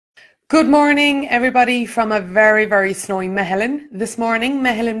Good morning, everybody, from a very, very snowy Mechelen this morning,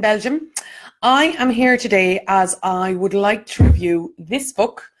 Mechelen, Belgium. I am here today as I would like to review this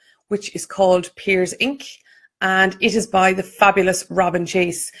book, which is called Peers Inc. And it is by the fabulous Robin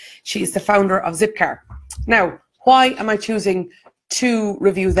Chase. She is the founder of Zipcar. Now, why am I choosing to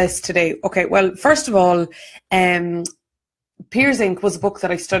review this today? Okay, well, first of all, Peers Inc. was a book that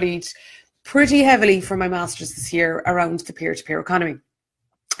I studied pretty heavily for my master's this year around the peer-to-peer economy.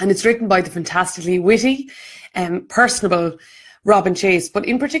 And it's written by the fantastically witty and personable Robin Chase. But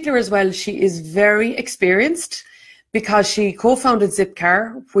in particular as well, she is very experienced because she co-founded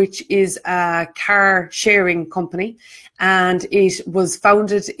Zipcar, which is a car sharing company. And it was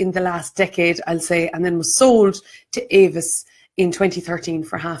founded in the last decade, I'll say, and then was sold to Avis in 2013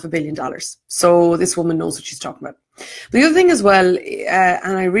 for $500 million. So this woman knows what she's talking about. The other thing as well,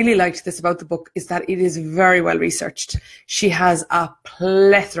 and I really liked this about the book, is that it is very well researched. She has a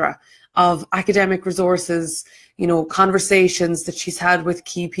plethora of academic resources, you know, conversations that she's had with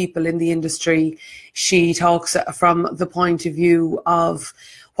key people in the industry. She talks from the point of view of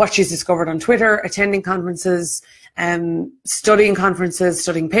what she's discovered on Twitter, attending conferences, studying conferences,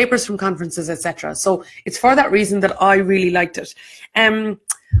 studying papers from conferences, etc. So it's for that reason that I really liked it.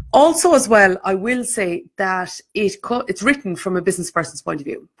 Also as well, I will say that it's written from a business person's point of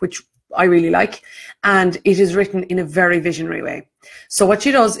view, which I really like, and it is written in a very visionary way. So what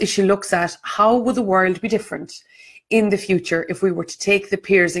she does is she looks at how would the world be different in the future if we were to take the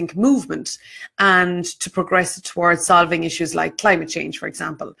Peers Inc. movement and to progress it towards solving issues like climate change, for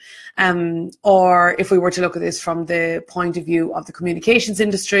example. Or if we were to look at this from the point of view of the communications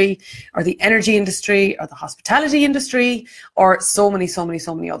industry or the energy industry or the hospitality industry or so many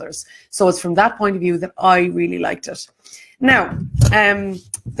others. So it's from that point of view that I really liked it. Now, the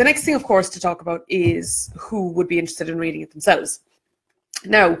next thing, of course, to talk about is who would be interested in reading it themselves.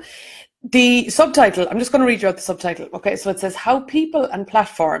 Now, the subtitle, I'm just going to read you out the subtitle. Okay, so it says, How People and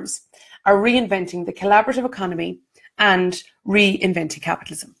Platforms Are Reinventing the Collaborative Economy and Reinventing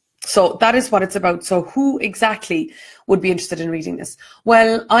Capitalism. So that is what it's about. So who exactly would be interested in reading this?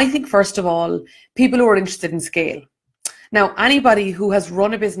 Well, I think, first of all, people who are interested in scale. Now, anybody who has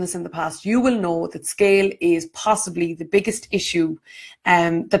run a business in the past, you will know that scale is possibly the biggest issue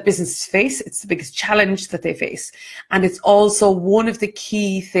that businesses face. It's the biggest challenge that they face. And it's also one of the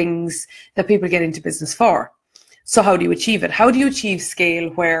key things that people get into business for. So how do you achieve it? How do you achieve scale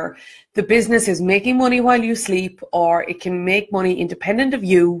where the business is making money while you sleep, or it can make money independent of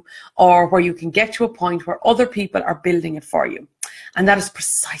you, or where you can get to a point where other people are building it for you? And that is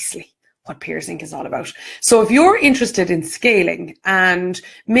precisely what Peers Inc. is all about. So if you're interested in scaling and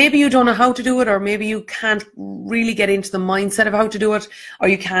maybe you don't know how to do it, or maybe you can't really get into the mindset of how to do it, or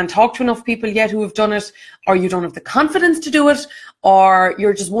you can't talk to enough people yet who have done it, or you don't have the confidence to do it, or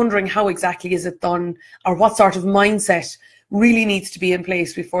you're just wondering how exactly is it done, or what sort of mindset really needs to be in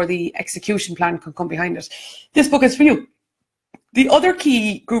place before the execution plan can come behind it, this book is for you. The other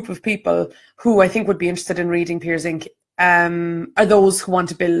key group of people who I think would be interested in reading Peers Inc. Are those who want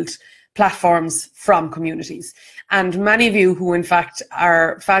to build platforms from communities. And many of you who in fact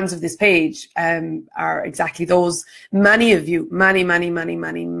are fans of this page are exactly those. Many of you, many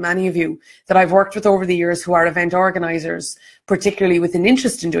of you that I've worked with over the years who are event organizers, particularly with an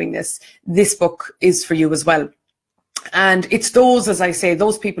interest in doing this, this book is for you as well. And it's those, as I say,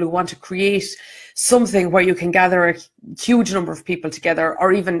 those people who want to create something where you can gather a huge number of people together,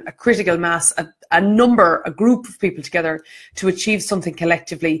 or even a critical mass, a group of people together to achieve something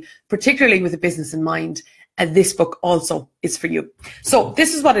collectively, particularly with a business in mind. And this book also is for you. So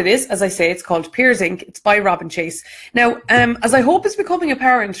this is what it is. As I say, it's called Peers Inc. It's by Robin Chase. Now, as I hope is becoming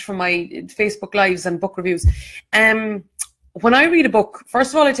apparent from my Facebook Lives and book reviews, when I read a book,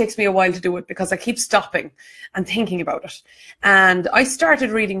 first of all, it takes me a while to do it because I keep stopping and thinking about it. And I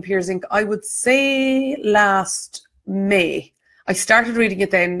started reading Peers Inc., I would say last May. I started reading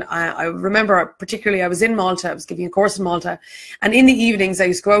it then. I remember particularly I was in Malta. I was giving a course in Malta. And in the evenings, I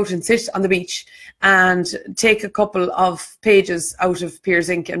used to go out and sit on the beach and take a couple of pages out of Peers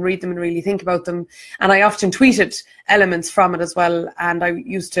Inc. and read them and really think about them. And I often tweeted elements from it as well. And I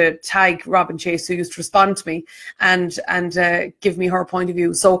used to tag Robin Chase, who used to respond to me and give me her point of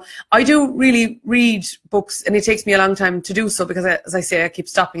view. So I do really read books, and it takes me a long time to do so because, as I say, I keep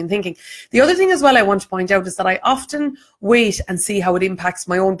stopping and thinking. The other thing as well I want to point out is that I often wait and see how it impacts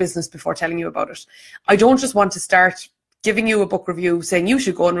my own business before telling you about it. I don't just want to start giving you a book review saying you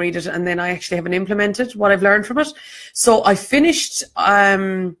should go and read it and then I actually haven't implemented what I've learned from it. So I finished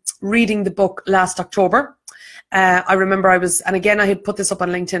reading the book last October. I remember I was, and again I had put this up on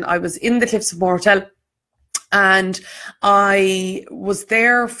LinkedIn, I was in the Cliffs of Moher Hotel And I was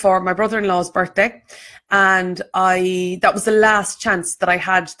there for my brother-in-law's birthday, and that was the last chance that I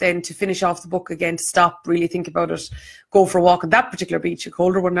had then to finish off the book again, to stop, really think about it, go for a walk on that particular beach, a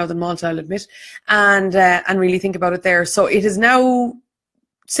colder one now than Malta, I'll admit, and really think about it there. So it is now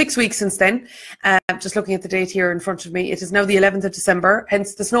 6 weeks since then. Just looking at the date here in front of me, it is now the 11th of December,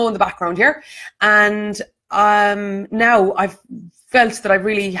 hence the snow in the background here. And now I've felt that I've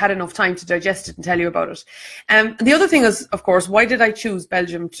really had enough time to digest it and tell you about it. The other thing is, of course, why did I choose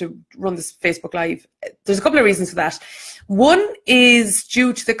Belgium to run this Facebook Live? There's a couple of reasons for that. One is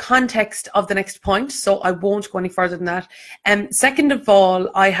due to the context of the next point, so I won't go any further than that. Second of all,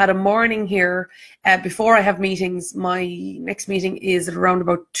 I had a morning here before I have meetings. My next meeting is at around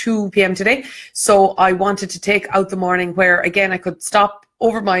about 2 p.m. today, so I wanted to take out the morning where, again, I could stop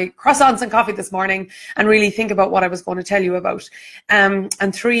over my croissants and coffee this morning and really think about what I was going to tell you about. And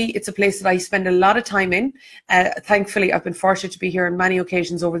three, it's a place that I spend a lot of time in. Thankfully, I've been fortunate to be here on many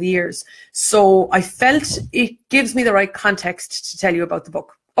occasions over the years. So I felt it gives me the right context to tell you about the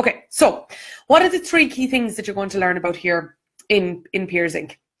book. Okay, so what are the 3 key things that you're going to learn about here in Peers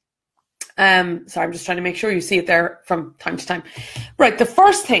Inc.? So I'm just trying to make sure you see it there from time to time. Right, the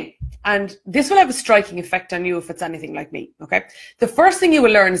first thing, and this will have a striking effect on you if it's anything like me, okay? The first thing you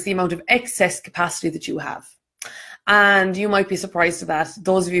will learn is the amount of excess capacity that you have. And you might be surprised at that.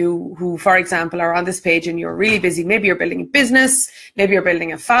 Those of you who, for example, are on this page and you're really busy, maybe you're building a business, maybe you're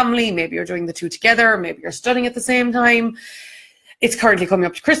building a family, maybe you're doing the two together, maybe you're studying at the same time. It's currently coming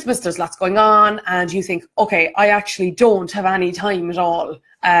up to Christmas, there's lots going on, and you think, okay, I actually don't have any time at all.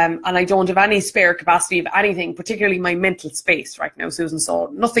 And I don't have any spare capacity of anything, particularly my mental space right now, Susan. So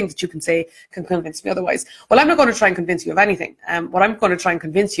nothing that you can say can convince me otherwise. Well, I'm not going to try and convince you of anything. What I'm going to try and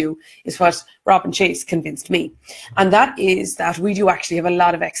convince you is what Rob and Chase convinced me. And that is that we do actually have a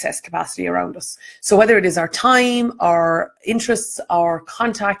lot of excess capacity around us. So whether it is our time, our interests, our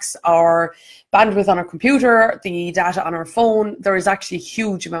contacts, our bandwidth on our computer, the data on our phone, there is actually a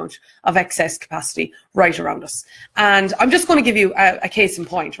huge amount of excess capacity right around us. And I'm just going to give you a case in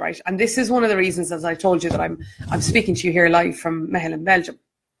point, right? And this is one of the reasons, as I told you, that I'm speaking to you here live from Mechelen, Belgium.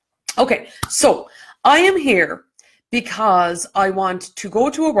 Okay, so I am here because I want to go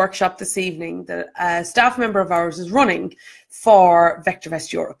to a workshop this evening that a staff member of ours is running for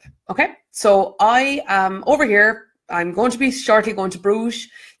VectorVest Europe. Okay, so I am over here. I'm going to be shortly going to Bruges.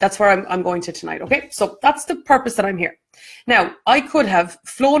 That's where I'm going to tonight, okay? So that's the purpose that I'm here. Now, I could have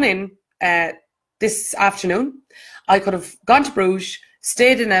flown in this afternoon. I could have gone to Bruges,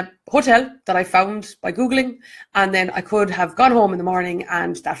 stayed in a hotel that I found by Googling, and then I could have gone home in the morning,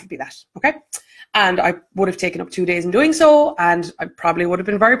 and that would be that, okay? And I would have taken up 2 days in doing so, and I probably would have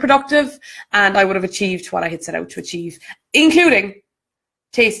been very productive, and I would have achieved what I had set out to achieve, including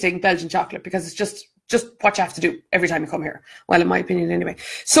tasting Belgian chocolate, because it's just what you have to do every time you come here. Well, in my opinion anyway.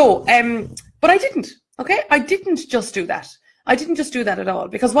 So, but I didn't, okay? I didn't just do that. I didn't just do that at all,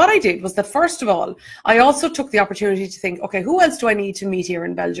 because what I did was that, first of all, I also took the opportunity to think, okay, who else do I need to meet here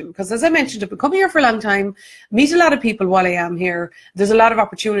in Belgium? Because as I mentioned, I've been coming here for a long time, meet a lot of people while I am here. There's a lot of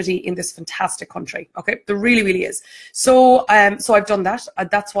opportunity in this fantastic country, okay? There really, really is. So, so I've done that.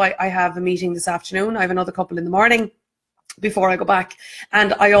 That's why I have a meeting this afternoon. I have another couple in the morning before I go back,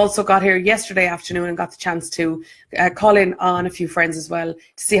 and I also got here yesterday afternoon and got the chance to call in on a few friends as well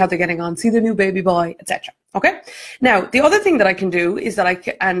to see how they're getting on, see the new baby boy, etc. Okay, now the other thing that I can do is that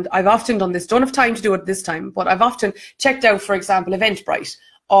and I've often done this, don't have time to do it this time, but I've often checked out, for example, Eventbrite,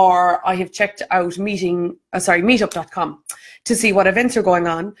 or I have checked out meetup.com to see what events are going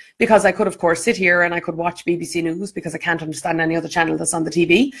on, because I could, of course, sit here and I could watch BBC News because I can't understand any other channel that's on the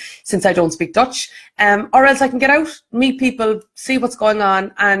TV since I don't speak Dutch, or else I can get out, meet people, see what's going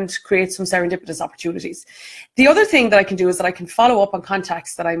on, and create some serendipitous opportunities. The other thing that I can do is that I can follow up on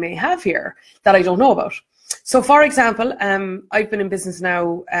contacts that I may have here that I don't know about. So, for example, I've been in business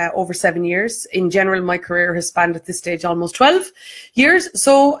now over 7 years. In general, my career has spanned at this stage almost 12 years.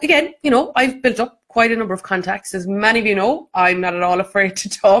 So, again, you know, I've built up quite a number of contacts. As many of you know, I'm not at all afraid to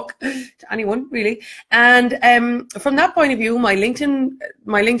talk to anyone, really. And from that point of view, my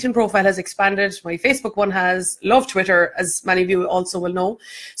LinkedIn profile has expanded. My Facebook one has. Love Twitter, as many of you also will know.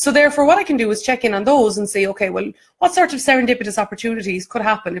 So therefore, what I can do is check in on those and say, okay, well, what sort of serendipitous opportunities could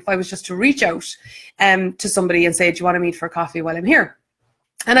happen if I was just to reach out to somebody and say, do you want to meet for coffee while I'm here?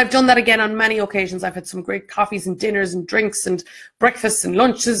 And I've done that again on many occasions. I've had some great coffees and dinners and drinks and breakfasts and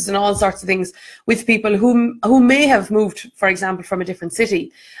lunches and all sorts of things with people who may have moved, for example, from a different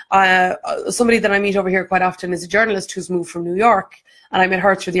city. Somebody that I meet over here quite often is a journalist who's moved from New York. And I met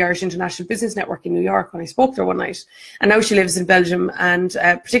her through the Irish International Business Network in New York when I spoke to her one night. And now she lives in Belgium and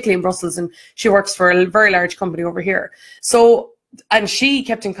particularly in Brussels. And she works for a very large company over here. And she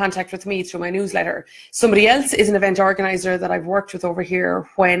kept in contact with me through my newsletter. Somebody else is an event organizer that I've worked with over here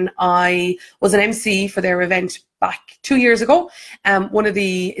when I was an MC for their event back 2 years ago.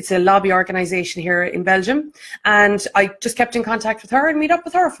 It's a lobby organization here in Belgium. And I just kept in contact with her and meet up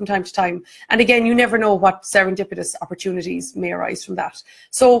with her from time to time. And again, you never know what serendipitous opportunities may arise from that.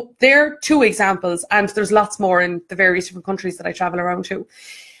 So they're 2 examples, and there's lots more in the various different countries that I travel around to.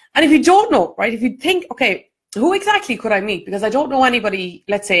 And if you don't know, right, if you think, okay, who exactly could I meet? Because I don't know anybody.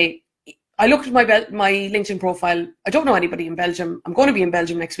 Let's say I looked at my LinkedIn profile. I don't know anybody in Belgium. I'm going to be in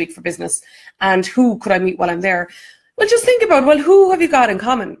Belgium next week for business. And who could I meet while I'm there? Well, just think about, well, who have you got in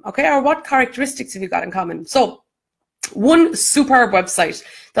common? Okay, or what characteristics have you got in common? So one superb website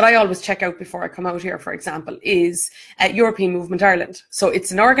that I always check out before I come out here, for example, is European Movement Ireland. So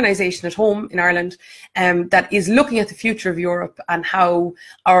it's an organisation at home in Ireland that is looking at the future of Europe and how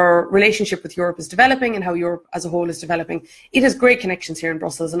our relationship with Europe is developing and how Europe as a whole is developing. It has great connections here in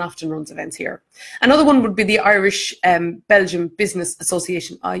Brussels and often runs events here. Another one would be the Irish Belgium Business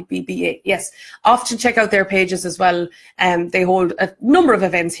Association, IBBA. Yes, often check out their pages as well. They hold a number of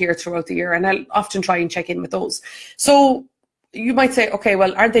events here throughout the year, and I'll often try and check in with those. So you might say, okay,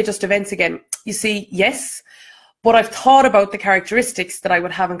 well, aren't they just events again? You see, yes, but I've thought about the characteristics that I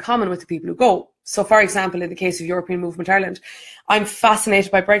would have in common with the people who go. So, for example, in the case of European Movement Ireland, I'm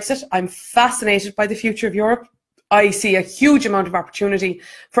fascinated by Brexit. I'm fascinated by the future of Europe. I see a huge amount of opportunity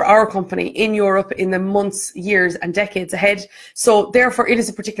for our company in Europe in the months, years, and decades ahead. So, therefore, it is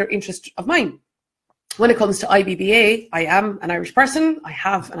a particular interest of mine. When it comes to IBBA, I am an Irish person, I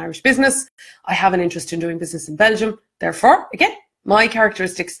have an Irish business, I have an interest in doing business in Belgium. Therefore, again, my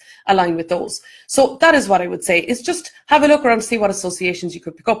characteristics align with those. So that is what I would say, is just have a look around, see what associations you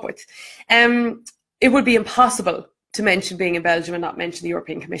could pick up with. It would be impossible to mention being in Belgium and not mention the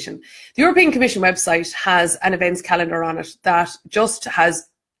European Commission. The European Commission website has an events calendar on it that just has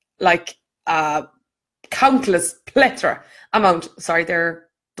like countless plethora amount, sorry,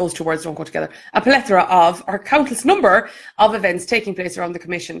 those 2 words don't go together, a plethora of, or countless number of events taking place around the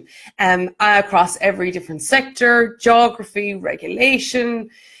Commission across every different sector, geography, regulation,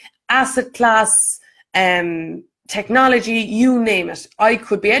 asset class, technology, you name it. I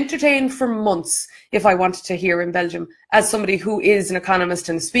could be entertained for months if I wanted to here in Belgium as somebody who is an economist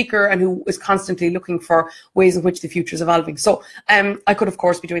and a speaker and who is constantly looking for ways in which the future is evolving. So I could, of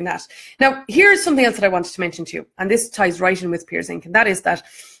course, be doing that. Now, here's something else that I wanted to mention to you, and this ties right in with Peers Inc., and that is that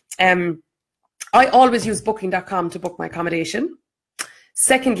I always use booking.com to book my accommodation.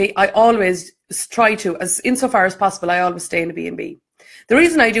 Secondly, I always try to, as insofar as possible, I always stay in a B&B. The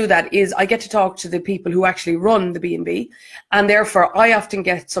reason I do that is I get to talk to the people who actually run the B&B, and therefore I often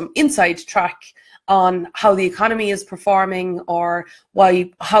get some inside track on how the economy is performing or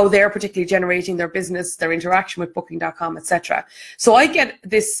how they're particularly generating their business, their interaction with booking.com, etc. So I get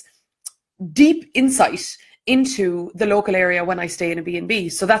this deep insight into the local area when I stay in a B&B.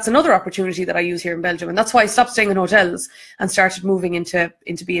 So that's another opportunity that I use here in Belgium. And that's why I stopped staying in hotels and started moving into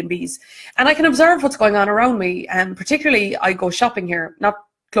B&Bs. And I can observe what's going on around me. And particularly I go shopping here, not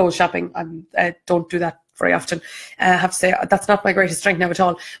clothes shopping. I don't do that very often. I have to say that's not my greatest strength now at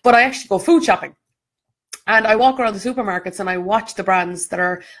all. But I actually go food shopping. And I walk around the supermarkets and I watch the brands that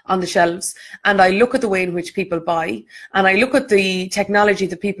are on the shelves, and I look at the way in which people buy, and I look at the technology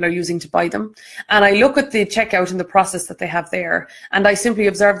that people are using to buy them, and I look at the checkout and the process that they have there, and I simply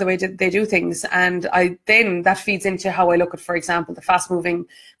observe the way that they do things, and then that feeds into how I look at, for example, the fast-moving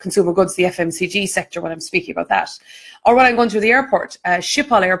consumer goods, the FMCG sector, when I'm speaking about that. Or when I'm going through the airport,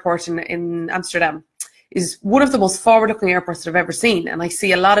 Schiphol Airport in Amsterdam is one of the most forward-looking airports that I've ever seen. And I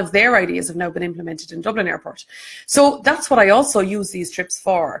see a lot of their ideas have now been implemented in Dublin Airport. So that's what I also use these trips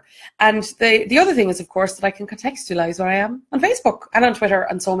for. And the other thing is, of course, that I can contextualize where I am on Facebook and on Twitter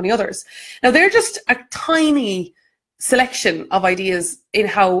and so many others. Now, they're just a tiny selection of ideas in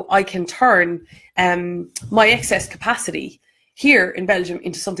how I can turn my excess capacity here in Belgium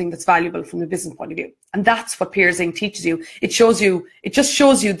into something that's valuable from the business point of view. And that's what Peers Inc. teaches you. It just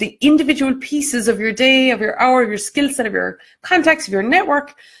shows you the individual pieces of your day, of your hour, of your skill set, of your contacts, of your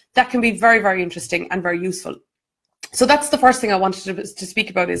network that can be very, very interesting and very useful. So that's the first thing I wanted to speak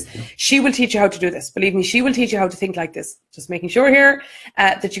about is she will teach you how to do this. Believe me, she will teach you how to think like this. Just making sure here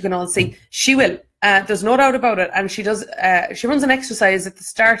that you can all see. She will. There's no doubt about it. And she does. She runs an exercise at the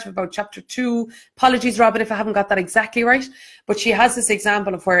start of about chapter 2. Apologies, Robin, if I haven't got that exactly right. But she has this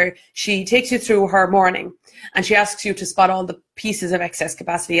example of where she takes you through her morning and she asks you to spot all the pieces of excess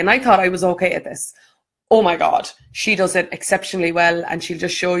capacity. And I thought I was okay at this. Oh my God, she does it exceptionally well, and she'll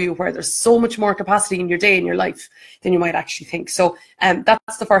just show you where there's so much more capacity in your day, in your life, than you might actually think. So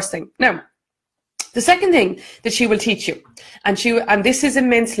that's the first thing. Now, the second thing that she will teach you, and this is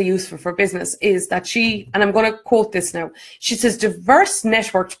immensely useful for business, is that and I'm going to quote this now, she says, diverse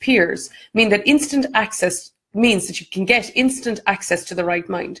networked peers mean that instant access means that you can get instant access to the right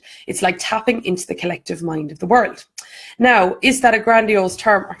mind. It's like tapping into the collective mind of the world. Now, is that a grandiose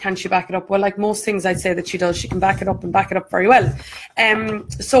term, or can she back it up? Well, like most things I'd say that she does, she can back it up and back it up very well.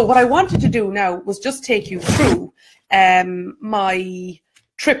 So what I wanted to do now was just take you through my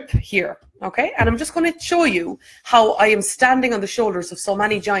trip here, okay? And I'm just going to show you how I am standing on the shoulders of so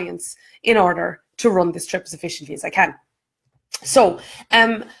many giants in order to run this trip as efficiently as I can. So,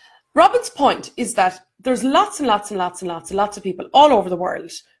 Robin's point is that there's lots and lots and lots and lots and lots of people all over the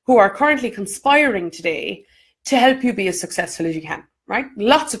world who are currently conspiring today to help you be as successful as you can, right?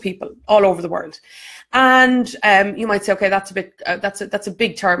 Lots of people all over the world. And you might say, okay, that's a bit, that's a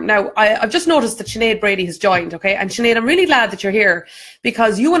big term. Now, I've just noticed that Sinead Brady has joined, okay? And Sinead, I'm really glad that you're here,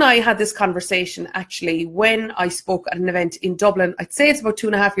 because you and I had this conversation actually when I spoke at an event in Dublin. I'd say it's about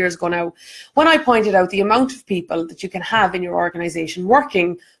 2.5 years ago now, when I pointed out the amount of people that you can have in your organization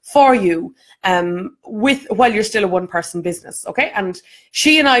working for you while you're still a one-person business, okay? And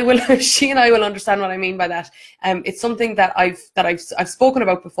she and I will understand what I mean by that. It's something that I've spoken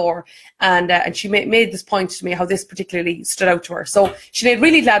about before, and she made this point to me, how this particularly stood out to her. So Sinead,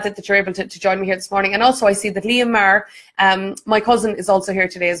 really glad that you're able to join me here this morning. And also I see that Liam Marr, my cousin, is also here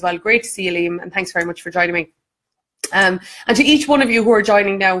today as well. Great to see you, Liam, and thanks very much for joining me. And to each one of you who are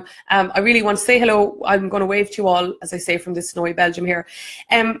joining now, I really want to say hello. I'm going to wave to you all, as I say, from this snowy Belgium here.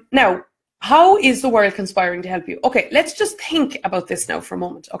 Now, how is the world conspiring to help you? Okay, let's just think about this now for a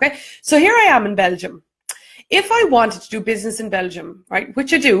moment, okay? So here I am in Belgium. If I wanted to do business in Belgium, right,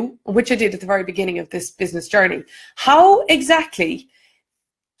 which I do, which I did at the very beginning of this business journey, how exactly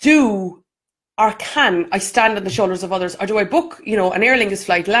can I stand on the shoulders of others, or do I book, an Aer Lingus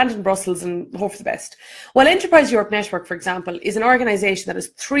flight, land in Brussels and hope for the best? Well, Enterprise Europe Network, for example, is an organisation that has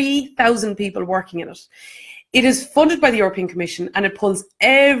 3,000 people working in it. It is funded by the European Commission, and it pulls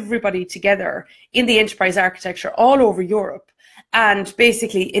everybody together in the enterprise architecture all over Europe, and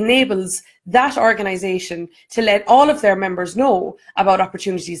basically enables that organisation to let all of their members know about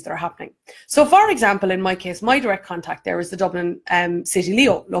opportunities that are happening. So, for example, in my case, my direct contact there is the Dublin City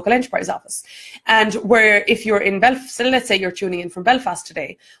Leo local enterprise office. And where if you're in Belfast, so let's say you're tuning in from Belfast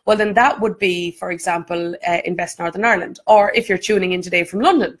today, well then that would be, for example, Invest Northern Ireland. Or if you're tuning in today from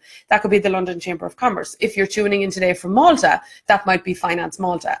London, that could be the London Chamber of Commerce. If you're tuning in today from Malta, that might be Finance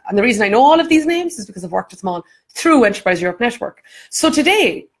Malta. And the reason I know all of these names is because I've worked with them all through Enterprise Europe Network. So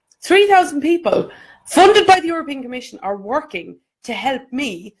today, 3,000 people funded by the European Commission are working to help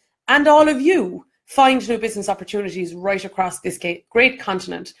me and all of you find new business opportunities right across this great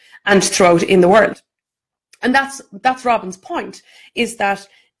continent and throughout in the world. And that's Robin's point, is that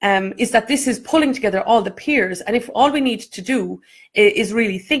this is pulling together all the peers. And if all we need to do is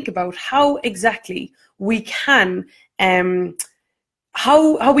really think about how exactly we can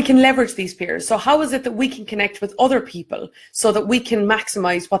how we can leverage these peers. So how is it that we can connect with other people so that we can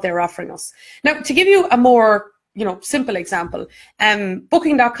maximize what they're offering us? Now, to give you a more, simple example,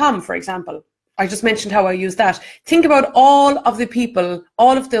 booking.com, for example, I just mentioned how I use that. Think about all of the people,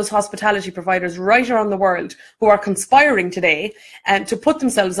 all of those hospitality providers right around the world who are conspiring today to put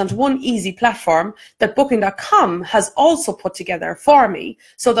themselves onto one easy platform that booking.com has also put together for me,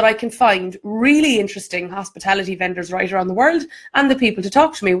 so that I can find really interesting hospitality vendors right around the world and the people to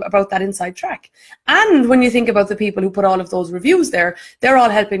talk to me about that inside track. And when you think about the people who put all of those reviews there, they're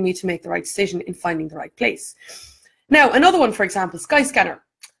all helping me to make the right decision in finding the right place. Now, another one, for example, Skyscanner.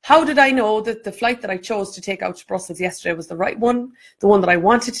 How did I know that the flight that I chose to take out to Brussels yesterday was the right one, the one that I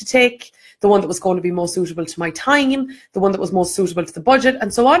wanted to take, the one that was going to be most suitable to my time, the one that was most suitable to the budget,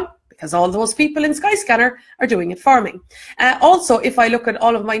 and so on? Because all those people in Skyscanner are doing it for me. Also, if I look at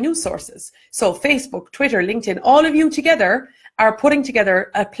all of my news sources, so Facebook, Twitter, LinkedIn, all of you together are putting together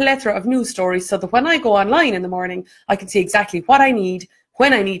a plethora of news stories so that when I go online in the morning, I can see exactly what I need,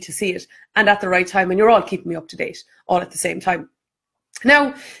 when I need to see it, and at the right time, and you're all keeping me up to date, all at the same time.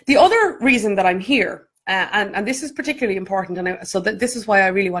 Now, the other reason that I'm here, and this is particularly important, and this is why I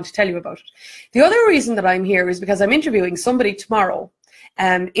really want to tell you about it. The other reason that I'm here is because I'm interviewing somebody tomorrow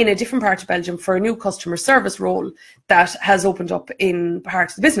in a different part of Belgium for a new customer service role that has opened up in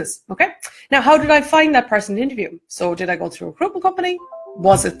part of the business. Okay. Now, how did I find that person to interview? So did I go through a recruitment company?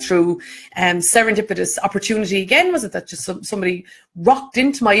 Was it through serendipitous opportunity again? Was it that just somebody rocked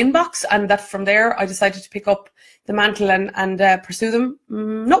into my inbox and that from there I decided to pick up the mantle and pursue them?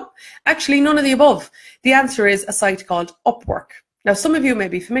 No, actually none of the above. The answer is a site called Upwork. Now, some of you may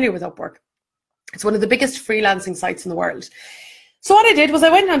be familiar with Upwork. It's one of the biggest freelancing sites in the world. So what I did was I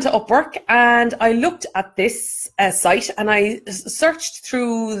went onto Upwork and I looked at this site and I searched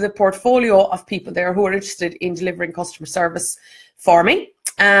through the portfolio of people there who are interested in delivering customer service for me,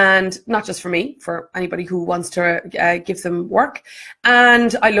 and not just for me, for anybody who wants to give them work.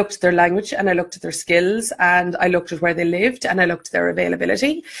 And I looked at their language and I looked at their skills and I looked at where they lived and I looked at their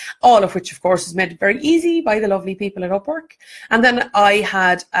availability, all of which of course is made very easy by the lovely people at Upwork. And then I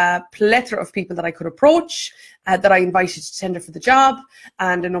had a plethora of people that I could approach, that I invited to tender for the job,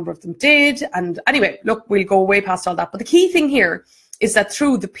 and a number of them did. And anyway, look, we'll go way past all that. But the key thing here is that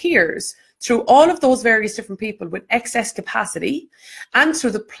through the peers, through all of those various different people with excess capacity, and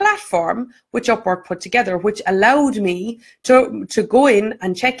through the platform which Upwork put together, which allowed me to go in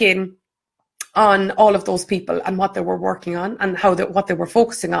and check in on all of those people and what they were working on and what they were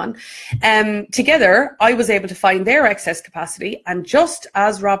focusing on. Together, I was able to find their excess capacity. And just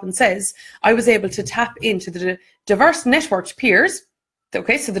as Robin says, I was able to tap into the diverse networked peers.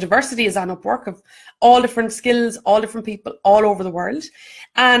 Okay, so the diversity is on Upwork of all different skills, all different people all over the world.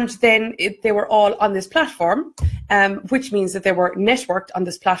 And then they were all on this platform, which means that they were networked on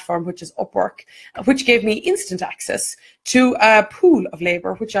this platform, which is Upwork, which gave me instant access to a pool of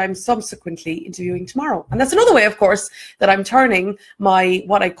labour, which I'm subsequently interviewing tomorrow. And that's another way, of course, that I'm turning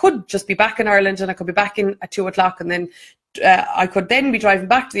what I could just be back in Ireland and I could be back in at 2 o'clock and then I could then be driving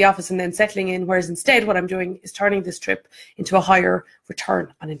back to the office and then settling in, whereas instead what I'm doing is turning this trip into a higher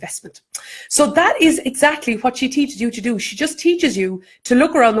return on investment. So that is exactly what she teaches you to do. She just teaches you to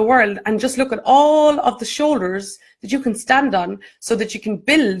look around the world and just look at all of the shoulders that you can stand on so that you can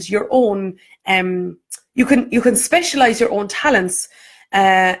build your own, you can specialize your own talents,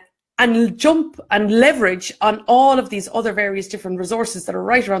 and jump and leverage on all of these other various different resources that are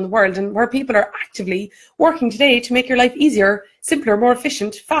right around the world and where people are actively working today to make your life easier, simpler, more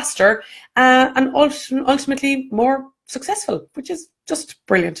efficient, faster, and ultimately more successful, which is just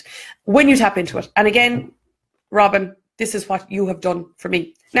brilliant when you tap into it. And again, Robin, this is what you have done for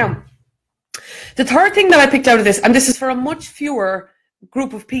me. Now, the third thing that I picked out of this, and this is for a much fewer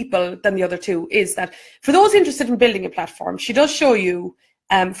group of people than the other two, is that for those interested in building a platform, she does show you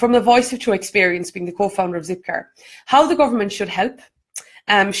from the voice of true experience, being the co-founder of Zipcar, how the government should help.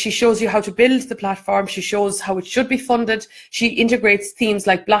 She shows you how to build the platform. She shows how it should be funded. She integrates themes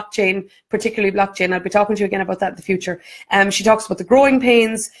like blockchain, particularly blockchain. I'll be talking to you again about that in the future. She talks about the growing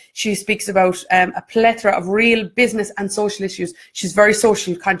pains. She speaks about a plethora of real business and social issues. She's very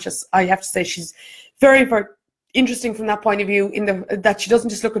social conscious. I have to say she's very, very interesting from that point of view, that she doesn't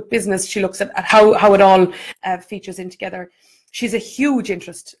just look at business. She looks at how it all features in together. She's a huge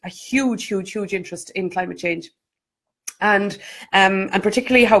interest in climate change. And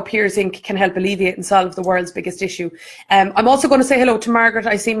particularly how Peers Inc. can help alleviate and solve the world's biggest issue. I'm also going to say hello to Margaret.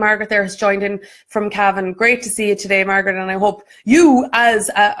 I see Margaret there has joined in from Cavan. Great to see you today, Margaret, and I hope you, as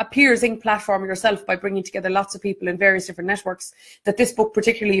a Peers Inc. platform yourself, by bringing together lots of people in various different networks, that this book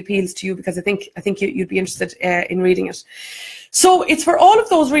particularly appeals to you, because I think you'd be interested in reading it. So it's for all of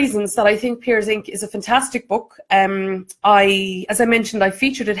those reasons that I think Peers Inc. is a fantastic book. As I mentioned, I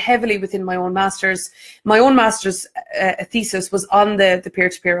featured it heavily within my own master's. My own master's thesis was on the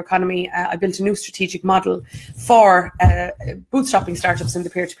peer-to-peer economy. I built a new strategic model for bootstrapping startups in the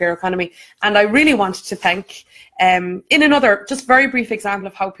peer-to-peer economy. And I really wanted to thank, in another just very brief example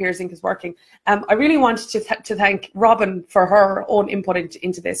of how Peers Inc. is working, I really wanted to thank Robin for her own input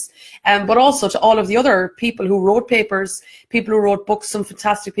into this, but also to all of the other people who wrote papers, people who wrote books, some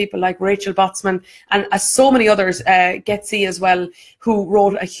fantastic people like Rachel Botsman, and so many others, Getsy as well, who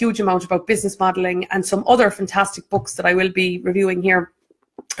wrote a huge amount about business modelling, and some other fantastic books that I will be reviewing here.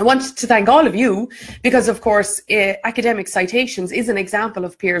 I want to thank all of you because, of course, academic citations is an example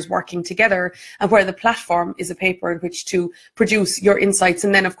of peers working together, and where the platform is a paper in which to produce your insights.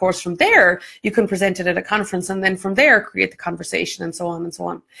 And then, of course, from there, you can present it at a conference, and then from there, create the conversation, and so on and so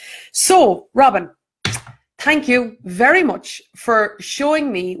on. So, Robin, Thank you very much for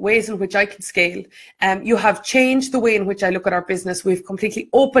showing me ways in which I can scale. You have changed the way in which I look at our business. We've completely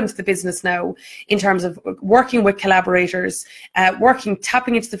opened the business now in terms of working with collaborators,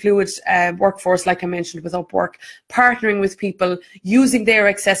 tapping into the fluid workforce, like I mentioned with Upwork, partnering with people, using their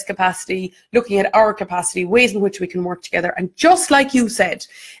excess capacity, looking at our capacity, ways in which we can work together. And just like you said,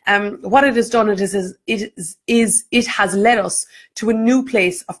 what it has done, it has led us to a new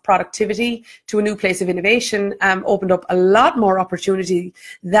place of productivity, to a new place of innovation, opened up a lot more opportunity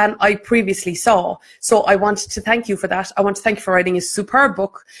than I previously saw. So I want to thank you for that. I want to thank you for writing a superb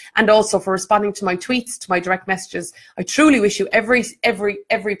book and also for responding to my tweets, to my direct messages. I truly wish you every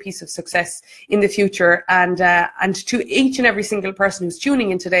piece of success in the future, and to each and every single person who's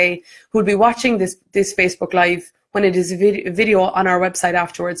tuning in today, who will be watching this Facebook Live when it is a video on our website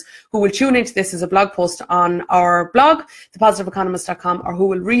afterwards, who will tune into this as a blog post on our blog, thepositiveeconomist.com, or who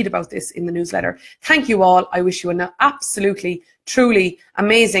will read about this in the newsletter. Thank you all. I wish you an absolutely, truly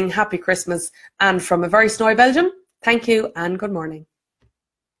amazing, happy Christmas. And from a very snowy Belgium, thank you and good morning.